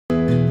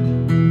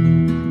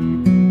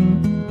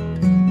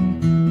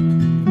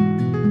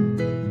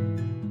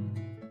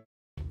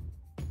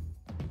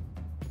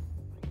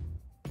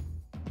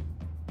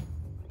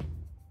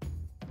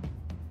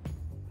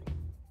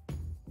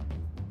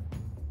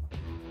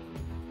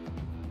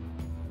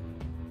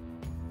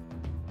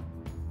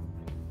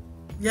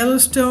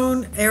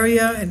Yellowstone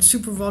area and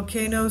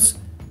supervolcanoes,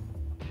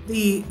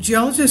 the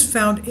geologists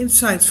found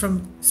insights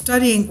from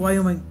studying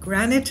Wyoming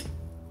granite.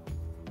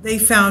 They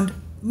found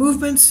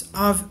movements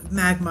of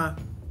magma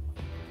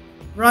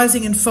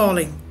rising and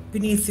falling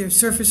beneath the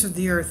surface of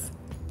the earth.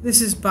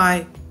 This is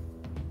by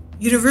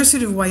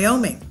University of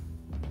Wyoming.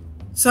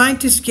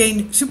 Scientists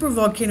gained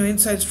supervolcano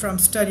insights from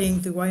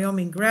studying the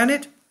Wyoming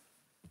granite.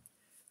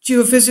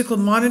 Geophysical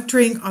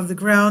monitoring of the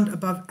ground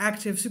above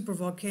active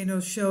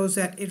supervolcanoes shows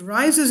that it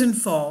rises and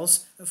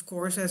falls, of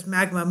course, as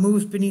magma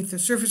moves beneath the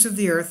surface of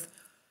the earth.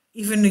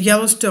 Even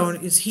Yellowstone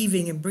is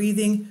heaving and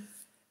breathing,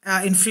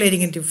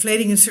 inflating and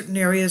deflating in certain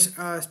areas,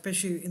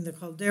 especially in the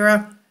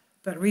caldera.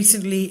 But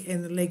recently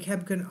in the Lake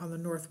Hebgen on the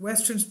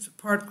northwestern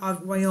part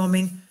of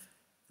Wyoming,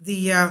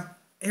 the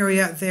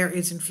area there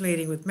is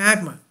inflating with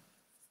magma.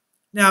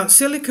 Now,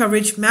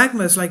 silica-rich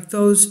magmas like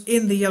those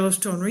in the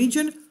Yellowstone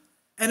region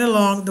and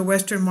along the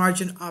western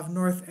margin of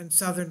North and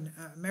Southern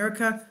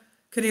America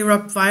can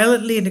erupt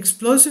violently and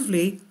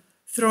explosively,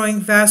 throwing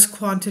vast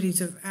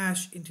quantities of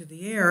ash into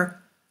the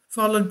air,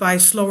 followed by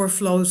slower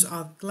flows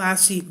of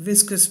glassy,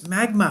 viscous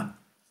magma.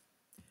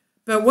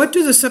 But what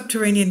do the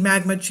subterranean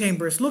magma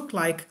chambers look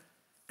like,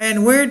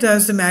 and where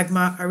does the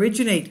magma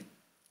originate?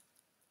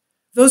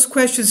 Those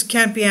questions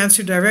can't be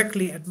answered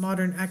directly at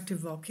modern active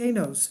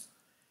volcanoes.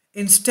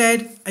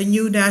 Instead, a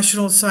new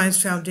National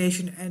Science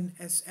Foundation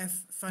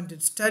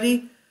NSF-funded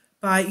study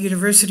by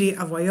University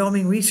of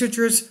Wyoming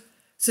researchers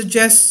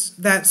suggests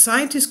that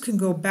scientists can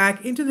go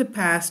back into the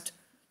past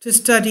to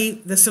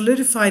study the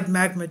solidified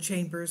magma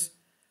chambers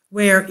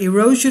where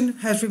erosion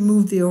has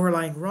removed the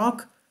overlying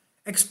rock,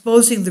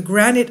 exposing the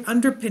granite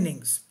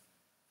underpinnings.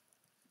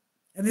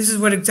 And this is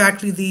what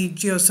exactly the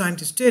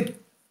geoscientists did.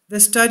 The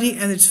study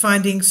and its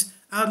findings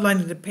outlined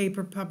in a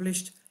paper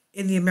published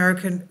in the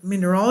American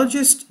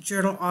Mineralogist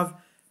Journal of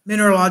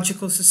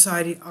Mineralogical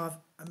Society of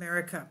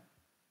America.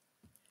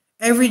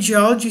 Every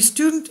geology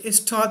student is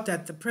taught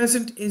that the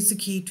present is the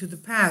key to the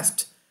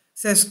past,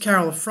 says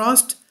Carol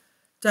Frost,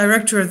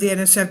 director of the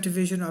NSF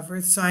Division of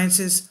Earth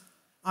Sciences,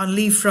 on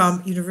leave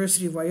from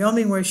University of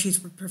Wyoming, where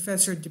she's a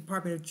professor in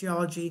Department of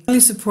Geology. I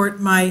support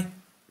my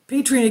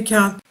Patreon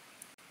account.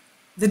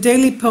 The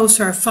daily posts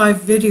are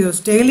 5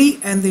 videos daily,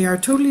 and they are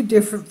totally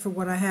different from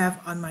what I have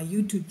on my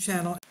YouTube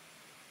channel.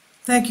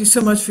 Thank you so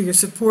much for your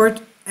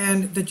support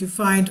and that you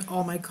find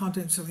all my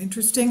content so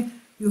interesting.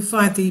 You'll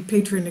find the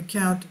Patreon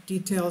account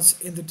details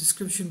in the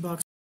description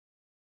box.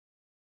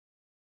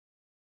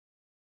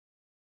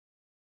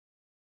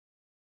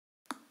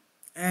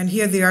 And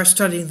here they are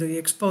studying the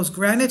exposed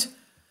granite.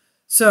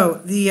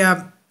 So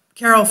the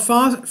Carol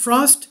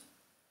Frost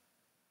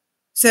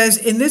says,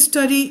 in this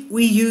study,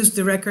 we used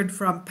the record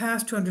from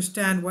past to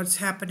understand what's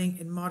happening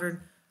in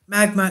modern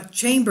magma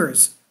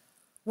chambers.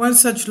 One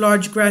such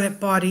large granite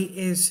body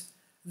is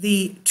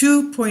the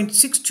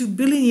 2.62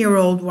 billion year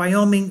old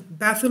Wyoming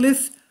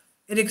batholith.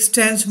 It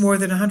extends more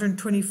than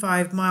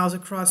 125 miles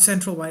across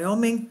central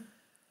Wyoming.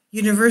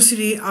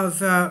 University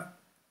of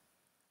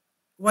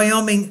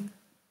Wyoming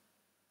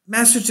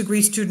master's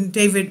degree student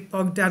David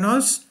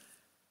Bogdanos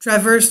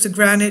traversed the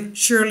Granite,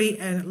 Shirley,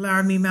 and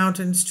Laramie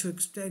Mountains to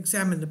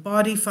examine the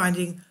body,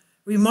 finding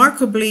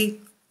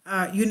remarkably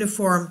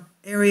uniform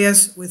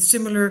areas with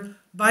similar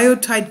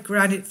biotite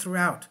granite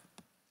throughout.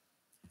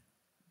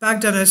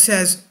 Bogdanos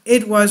says,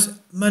 it was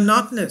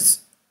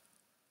monotonous.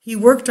 He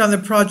worked on the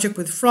project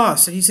with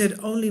Frost, and he said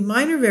only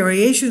minor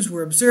variations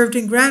were observed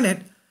in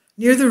granite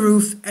near the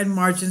roof and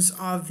margins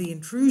of the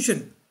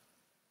intrusion.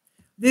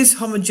 This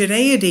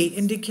homogeneity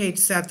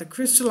indicates that the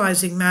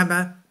crystallizing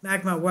magma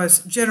was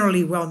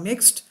generally well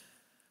mixed.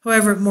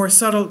 However, more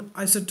subtle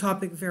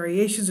isotopic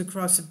variations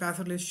across the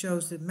batholith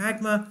shows that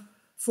magma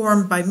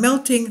formed by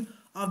melting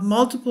of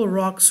multiple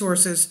rock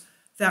sources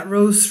that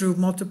rose through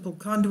multiple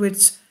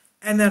conduits,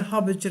 and that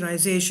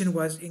homogenization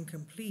was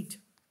incomplete.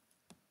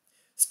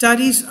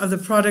 Studies of the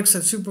products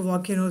of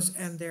supervolcanoes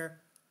and their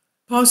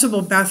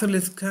possible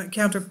batholith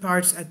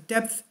counterparts at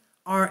depth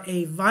are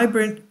a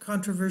vibrant,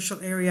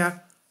 controversial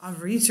area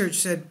of research,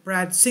 said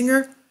Brad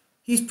Singer.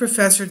 He's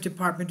professor at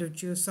Department of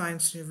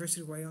Geoscience,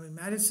 University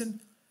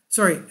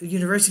of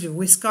University of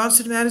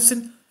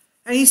Wisconsin-Madison.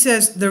 And he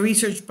says the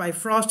research by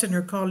Frost and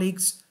her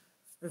colleagues,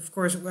 of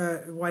course,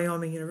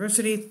 Wyoming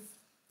University,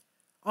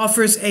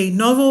 offers a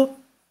novel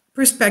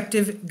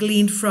perspective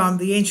gleaned from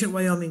the ancient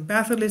Wyoming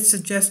batholith,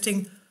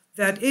 suggesting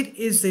that it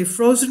is the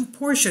frozen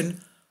portion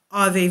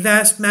of a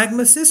vast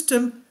magma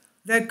system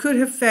that could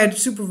have fed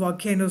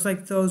supervolcanoes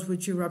like those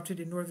which erupted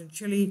in northern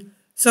Chile,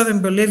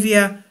 southern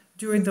Bolivia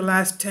during the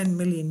last 10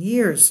 million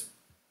years.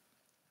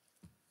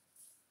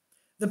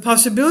 The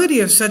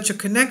possibility of such a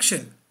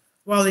connection,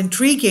 while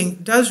intriguing,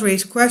 does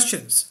raise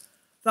questions.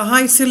 The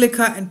high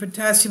silica and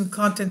potassium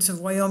contents of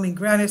Wyoming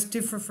granites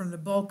differ from the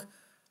bulk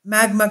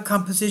magma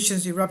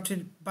compositions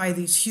erupted by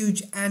these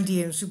huge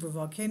Andean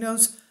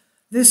supervolcanoes.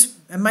 This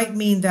might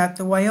mean that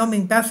the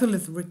Wyoming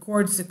batholith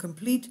records the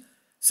complete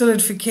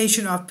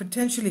solidification of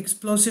potentially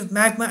explosive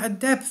magma at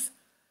depth,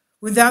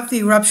 without the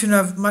eruption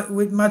of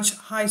with much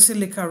high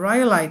silica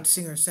rhyolite,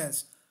 Singer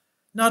says.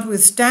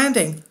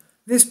 Notwithstanding,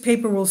 This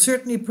paper will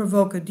certainly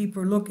provoke a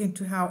deeper look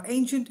into how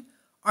ancient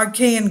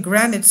Archean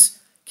granites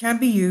can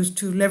be used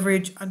to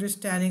leverage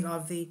understanding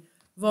of the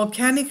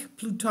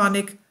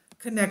volcanic-plutonic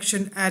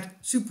connection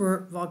at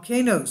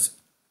supervolcanoes.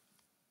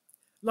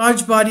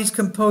 Large bodies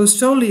composed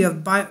solely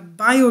of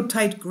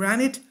biotite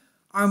granite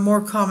are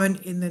more common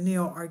in the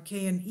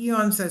Neo-Archean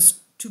eons, that's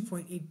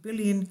 2.8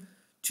 billion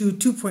to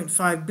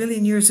 2.5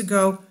 billion years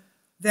ago,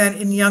 than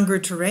in younger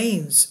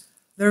terrains.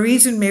 The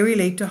reason may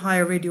relate to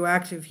higher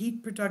radioactive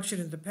heat production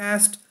in the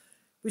past,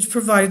 which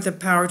provided the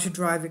power to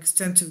drive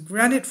extensive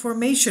granite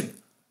formation,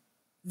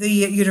 the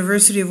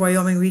University of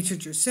Wyoming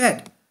researcher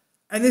said.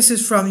 And this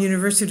is from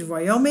University of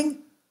Wyoming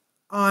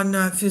on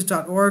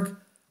phys.org.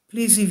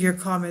 Please leave your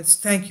comments.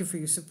 Thank you for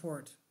your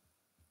support.